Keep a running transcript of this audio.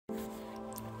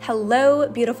Hello,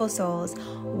 beautiful souls.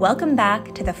 Welcome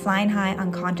back to the Flying High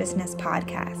on Consciousness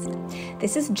podcast.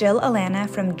 This is Jill Alana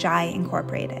from Jai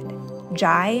Incorporated.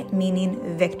 Jai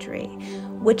meaning victory,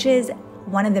 which is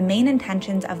one of the main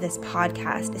intentions of this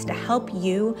podcast is to help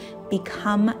you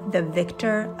become the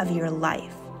victor of your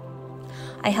life.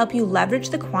 I help you leverage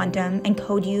the quantum and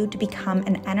code you to become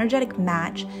an energetic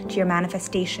match to your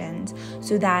manifestations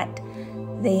so that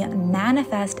they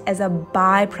manifest as a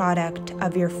byproduct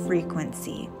of your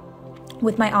frequency.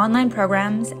 With my online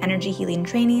programs, energy healing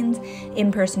trainings,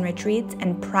 in-person retreats,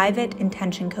 and private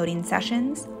intention coding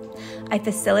sessions, I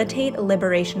facilitate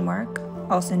liberation work,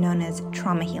 also known as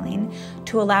trauma healing,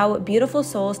 to allow beautiful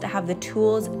souls to have the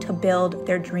tools to build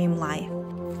their dream life.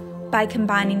 By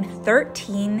combining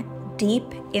 13 deep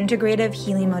integrative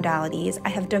healing modalities, I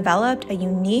have developed a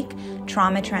unique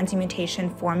trauma transmutation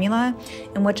formula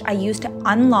in which I use to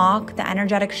unlock the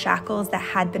energetic shackles that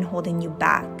had been holding you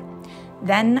back.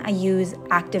 Then I use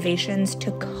activations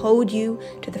to code you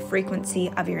to the frequency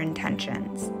of your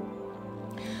intentions.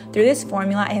 Through this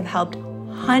formula, I have helped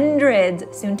hundreds,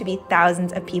 soon to be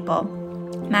thousands of people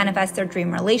manifest their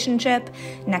dream relationship,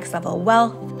 next level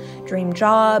wealth, dream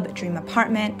job, dream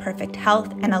apartment, perfect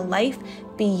health, and a life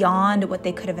beyond what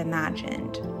they could have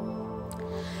imagined.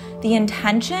 The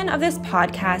intention of this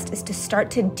podcast is to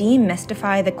start to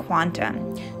demystify the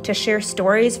quantum, to share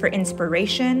stories for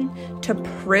inspiration, to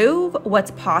prove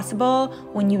what's possible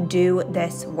when you do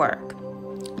this work,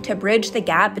 to bridge the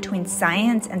gap between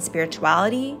science and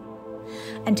spirituality,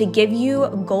 and to give you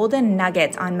golden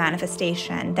nuggets on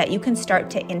manifestation that you can start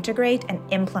to integrate and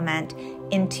implement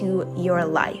into your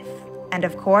life. And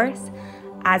of course,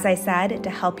 as I said, to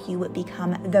help you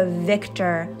become the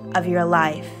victor of your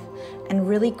life and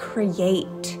really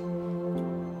create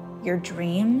your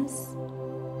dreams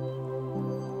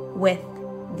with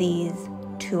these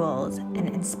tools and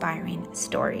inspiring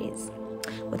stories.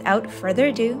 Without further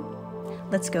ado,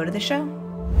 let's go to the show.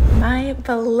 My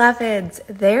beloveds,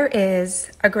 there is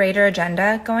a greater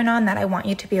agenda going on that I want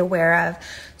you to be aware of.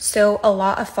 So a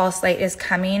lot of false light is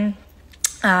coming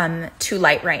to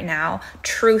light right now.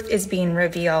 Truth is being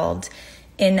revealed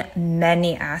in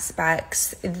many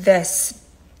aspects. This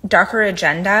darker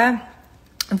agenda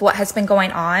of what has been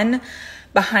going on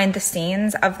behind the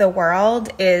scenes of the world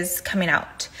is coming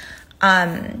out.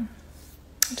 I'm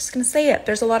just going to say it.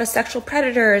 There's a lot of sexual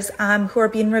predators who are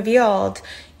being revealed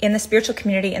in the spiritual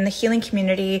community, in the healing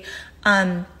community,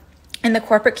 in the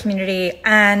corporate community.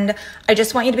 And I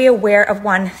just want you to be aware of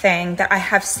one thing that I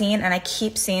have seen and I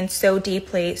keep seeing so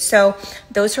deeply. So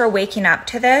those who are waking up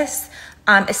to this,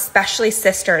 especially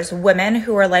sisters, women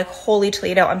who are like, holy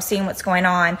Toledo, I'm seeing what's going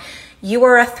on. You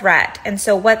are a threat. And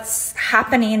so what's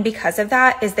happening because of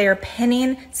that is they are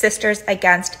pinning sisters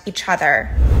against each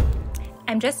other.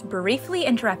 I'm just briefly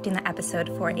interrupting the episode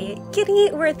for a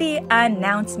giddy-worthy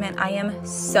announcement. I am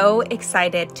so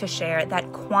excited to share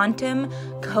that quantum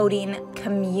coding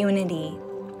community,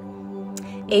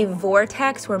 a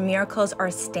vortex where miracles are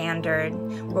standard,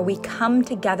 where we come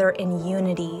together in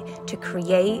unity to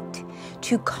create,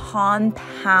 to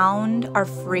compound our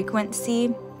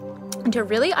frequency, and to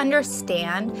really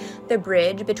understand the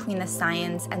bridge between the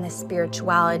science and the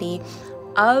spirituality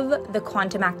of the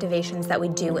quantum activations that we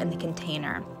do in the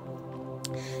container.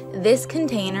 This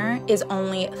container is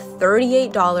only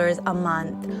 $38 a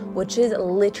month, which is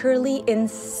literally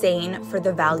insane for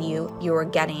the value you're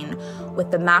getting. With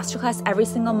the masterclass every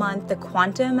single month, the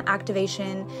quantum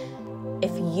activation,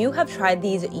 if you have tried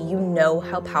these, you know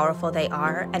how powerful they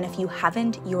are. And if you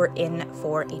haven't, you're in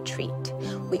for a treat.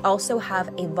 We also have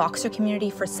a Voxer community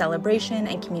for celebration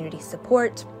and community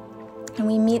support. And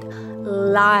we meet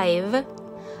live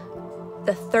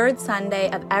the third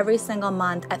Sunday of every single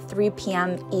month at 3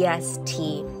 p.m.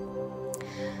 EST.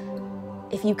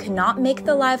 If you cannot make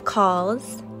the live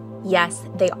calls, yes,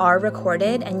 they are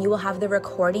recorded, and you will have the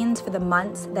recordings for the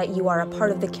months that you are a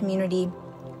part of the community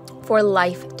for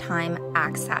lifetime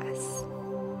access.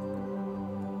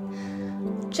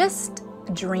 Just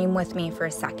dream with me for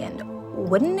a second.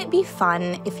 Wouldn't it be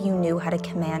fun if you knew how to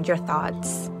command your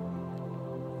thoughts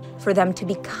for them to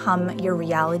become your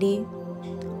reality?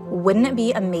 Wouldn't it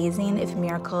be amazing if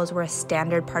miracles were a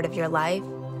standard part of your life?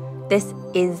 This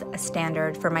is a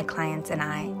standard for my clients and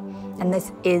I, and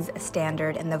this is a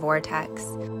standard in the vortex.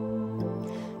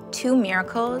 2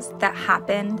 miracles that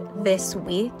happened this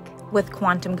week with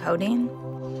quantum coding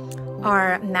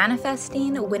are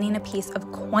manifesting, winning a piece of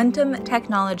quantum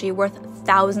technology worth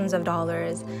thousands of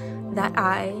dollars that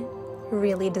I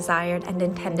really desired and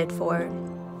intended for.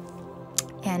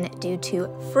 And due to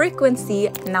frequency,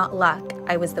 not luck,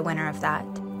 I was the winner of that.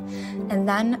 and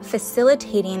then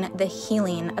facilitating the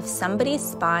healing of somebody's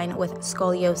spine with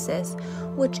scoliosis,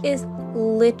 which is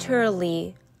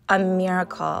literally a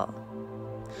miracle.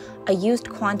 I used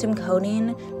quantum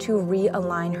coding to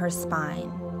realign her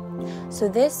spine. So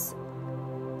this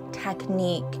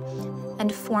technique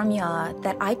and formula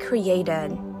that I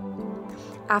created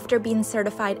after being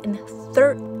certified in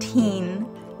 13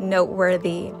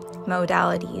 noteworthy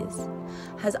modalities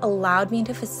has allowed me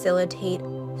to facilitate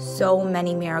so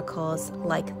many miracles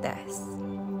like this.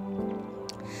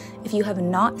 If you have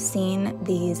not seen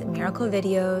these miracle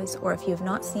videos, or if you have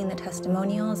not seen the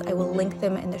testimonials, I will link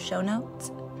them in the show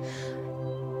notes.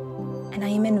 And I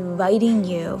am inviting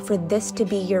you for this to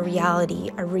be your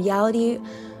reality, a reality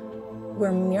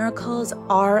where miracles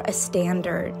are a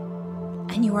standard,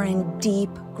 and you are in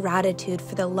deep gratitude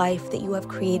for the life that you have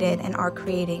created and are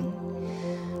creating.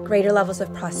 Greater levels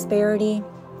of prosperity,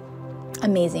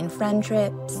 amazing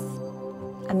friendships,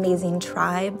 amazing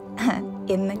tribe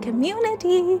in the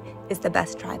community is the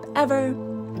best tribe ever.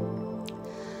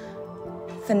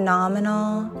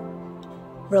 Phenomenal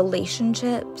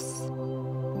relationships,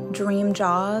 dream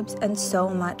jobs, and so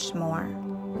much more.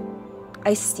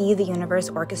 I see the universe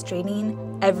orchestrating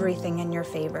everything in your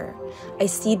favor. I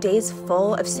see days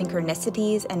full of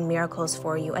synchronicities and miracles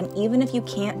for you. And even if you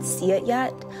can't see it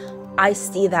yet, I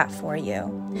see that for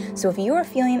you. So if you are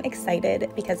feeling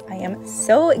excited, because I am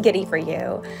so giddy for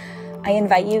you, I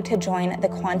invite you to join the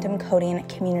quantum coding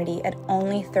community at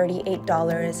only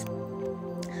 $38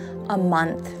 a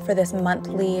month for this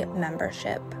monthly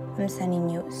membership. I'm sending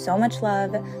you so much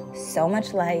love, so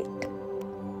much light.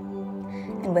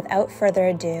 And without further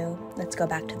ado, let's go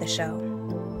back to the show.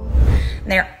 And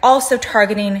they're also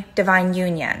targeting divine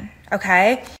union,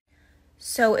 okay?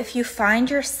 So if you find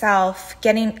yourself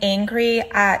getting angry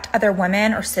at other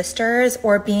women or sisters,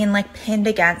 or being like pinned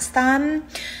against them,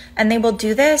 and they will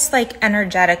do this like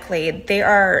energetically, they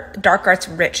are dark arts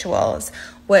rituals,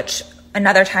 which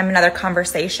another time, another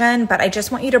conversation, but I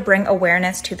just want you to bring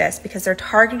awareness to this because they're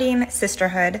targeting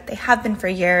sisterhood. They have been for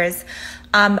years,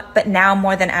 but now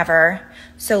more than ever.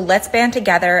 So let's band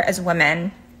together as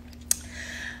women.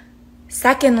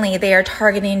 Secondly, they are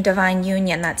targeting divine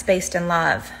union that's based in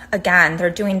love. Again, they're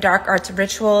doing dark arts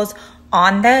rituals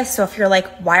on this. So if you're like,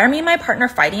 why are me and my partner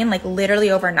fighting like literally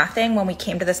over nothing when we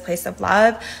came to this place of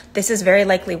love? This is very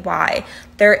likely why.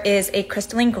 There is a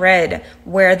crystalline grid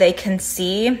where they can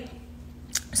see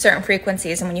certain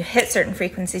frequencies, and when you hit certain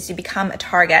frequencies, you become a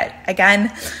target.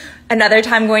 Again, another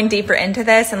time going deeper into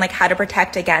this and like how to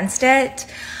protect against it.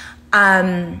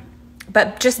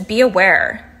 But just be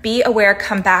aware,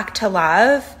 come back to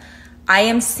love. I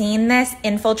am seeing this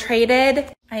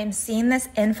infiltrated.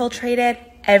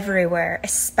 Everywhere,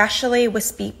 especially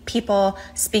with people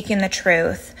speaking the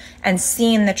truth and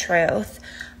seeing the truth.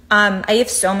 I have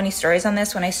so many stories on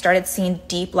this when I started seeing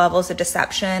deep levels of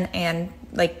deception and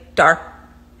like dark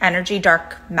energy,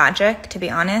 dark magic, to be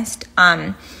honest,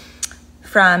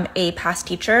 from a past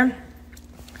teacher.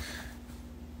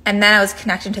 And then I was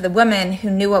connecting to the women who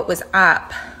knew what was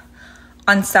up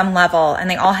on some level, and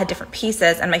they all had different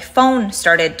pieces, and my phone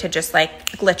started to just like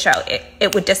glitch out.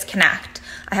 It would disconnect.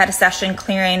 I had a session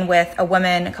clearing with a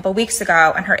woman a couple weeks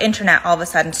ago, and her internet all of a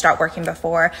sudden stopped working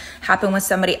before. Happened with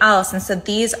somebody else. And so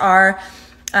these are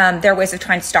their ways of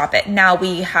trying to stop it. Now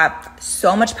we have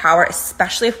so much power,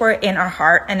 especially if we're in our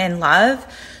heart and in love.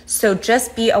 So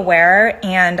just be aware,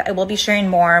 and I will be sharing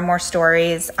more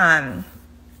stories. The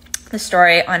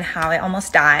story on how I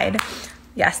almost died.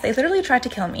 Yes, they literally tried to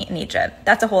kill me in Egypt.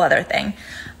 That's a whole other thing.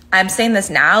 I'm saying this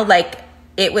now like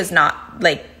it was not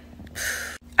like...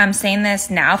 I'm saying this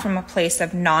now from a place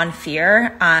of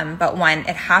non-fear, but when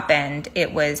it happened, I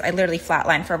literally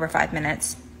flatlined for over 5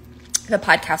 minutes. The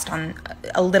podcast on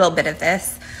a little bit of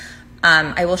this.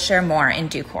 I will share more in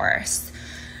due course.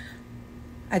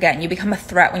 Again, you become a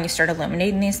threat when you start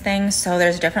illuminating these things, so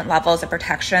there's different levels of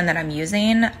protection that I'm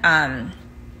using.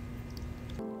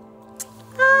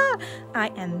 I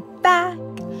am back.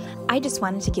 I just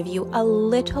wanted to give you a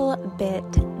little bit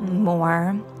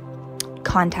more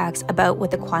context about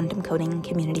what the quantum coding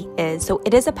community is. So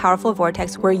it is a powerful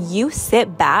vortex where you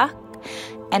sit back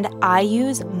and I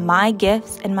use my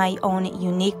gifts and my own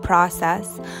unique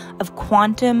process of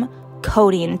quantum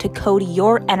coding to code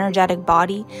your energetic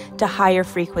body to higher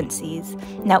frequencies.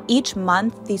 Now, each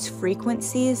month, these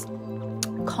frequencies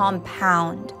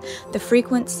compound. The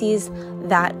frequencies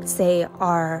that, say,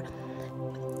 are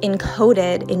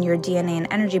encoded in your DNA and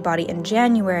energy body in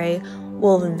January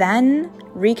will then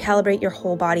recalibrate your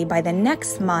whole body by the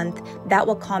next month. That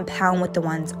will compound with the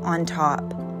ones on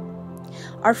top.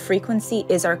 Our frequency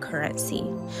is our currency.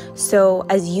 So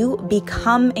as you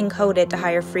become encoded to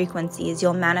higher frequencies,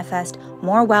 you'll manifest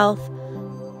more wealth,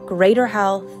 greater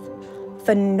health,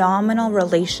 phenomenal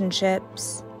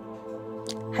relationships.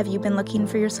 Have you been looking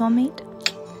for your soulmate?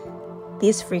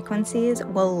 These frequencies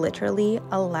will literally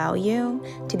allow you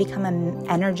to become an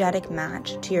energetic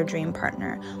match to your dream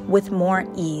partner with more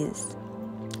ease.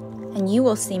 And you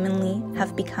will seemingly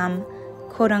have become,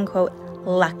 quote unquote,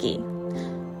 lucky.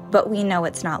 But we know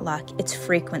it's not luck, it's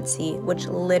frequency, which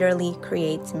literally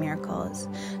creates miracles.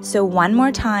 So one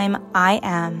more time, I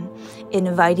am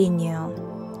inviting you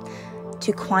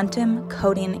to Quantum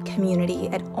Coding Community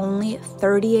at only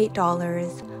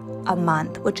 $38 a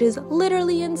month, which is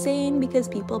literally insane because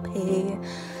people pay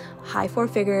high 4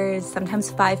 figures,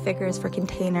 sometimes 5 figures for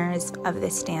containers of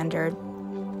this standard.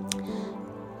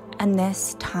 And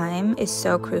this time is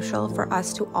so crucial for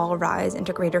us to all rise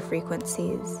into greater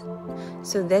frequencies.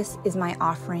 So this is my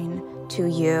offering to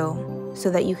you so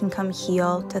that you can come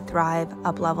heal, to thrive,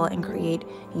 up level, and create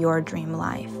your dream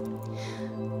life.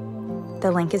 The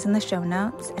link is in the show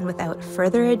notes. And without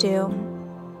further ado,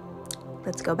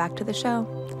 let's go back to the show.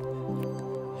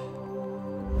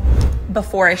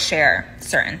 Before I share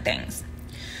certain things,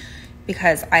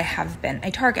 because I have been a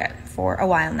target for a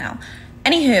while now.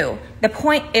 Anywho, the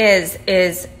point is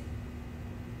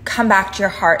come back to your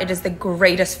heart. It is the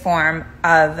greatest form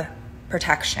of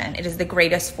protection. It is the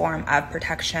greatest form of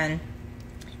protection.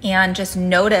 And just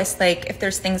notice, like, if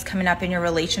there's things coming up in your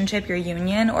relationship, your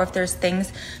union, or if there's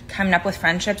things coming up with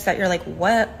friendships that you're like,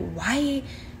 what, why,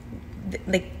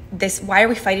 like this, why are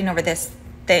we fighting over this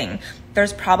thing?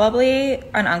 There's probably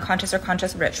an unconscious or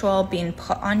conscious ritual being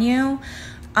put on you.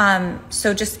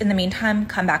 So just in the meantime,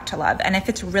 come back to love. And if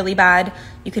it's really bad,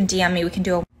 you can DM me.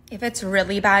 If it's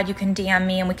really bad, you can DM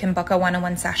me and we can book a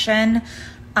one-on-one session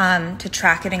to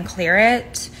track it and clear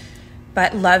it.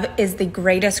 But love is the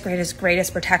greatest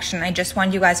protection. I just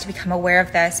want you guys to become aware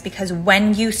of this, because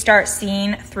when you start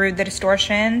seeing through the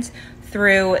distortions,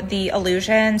 through the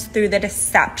illusions, through the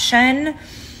deception,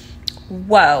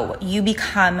 whoa, you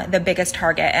become the biggest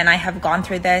target. And I have gone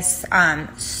through this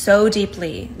so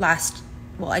deeply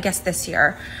this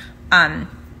year,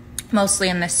 mostly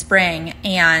in the spring,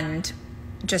 and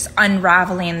just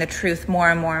unraveling the truth more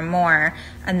and more and more.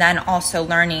 And then also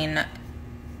learning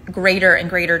greater and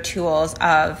greater tools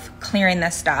of clearing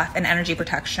this stuff and energy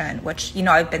protection, which, you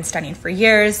know, I've been studying for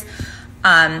years.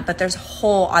 But there's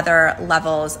whole other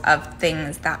levels of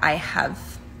things that I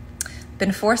have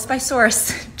been forced by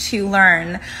source to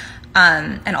learn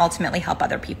and ultimately help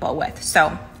other people with.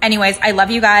 So anyways, I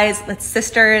love you guys. Let's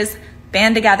sisters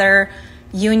band together,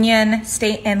 union,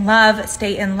 stay in love,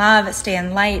 stay in love, stay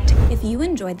in light. If you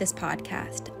enjoyed this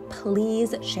podcast,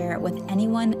 please share it with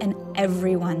anyone and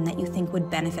everyone that you think would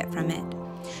benefit from it.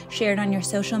 Share it on your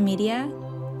social media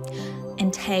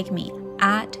and tag me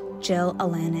at Jill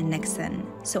Alana Nixon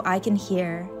so I can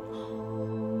hear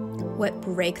what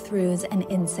breakthroughs and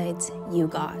insights you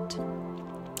got.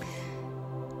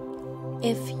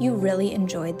 If you really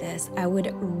enjoyed this, I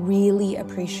would really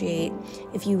appreciate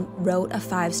if you wrote a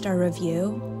 5-star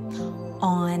review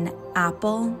on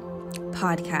Apple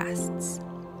Podcasts.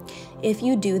 If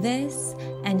you do this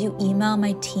and you email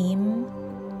my team,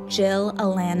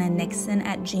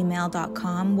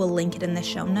 JillAlanaNixon@gmail.com, we'll link it in the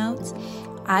show notes,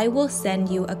 I will send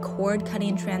you a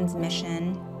cord-cutting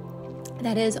transmission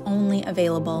that is only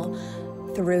available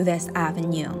through this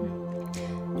avenue,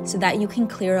 so that you can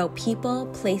clear out people,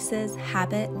 places,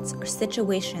 habits, or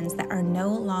situations that are no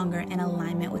longer in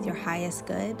alignment with your highest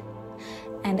good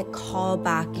and call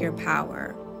back your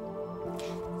power.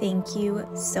 Thank you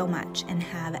so much and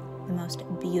have the most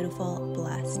beautiful,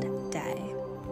 blessed day.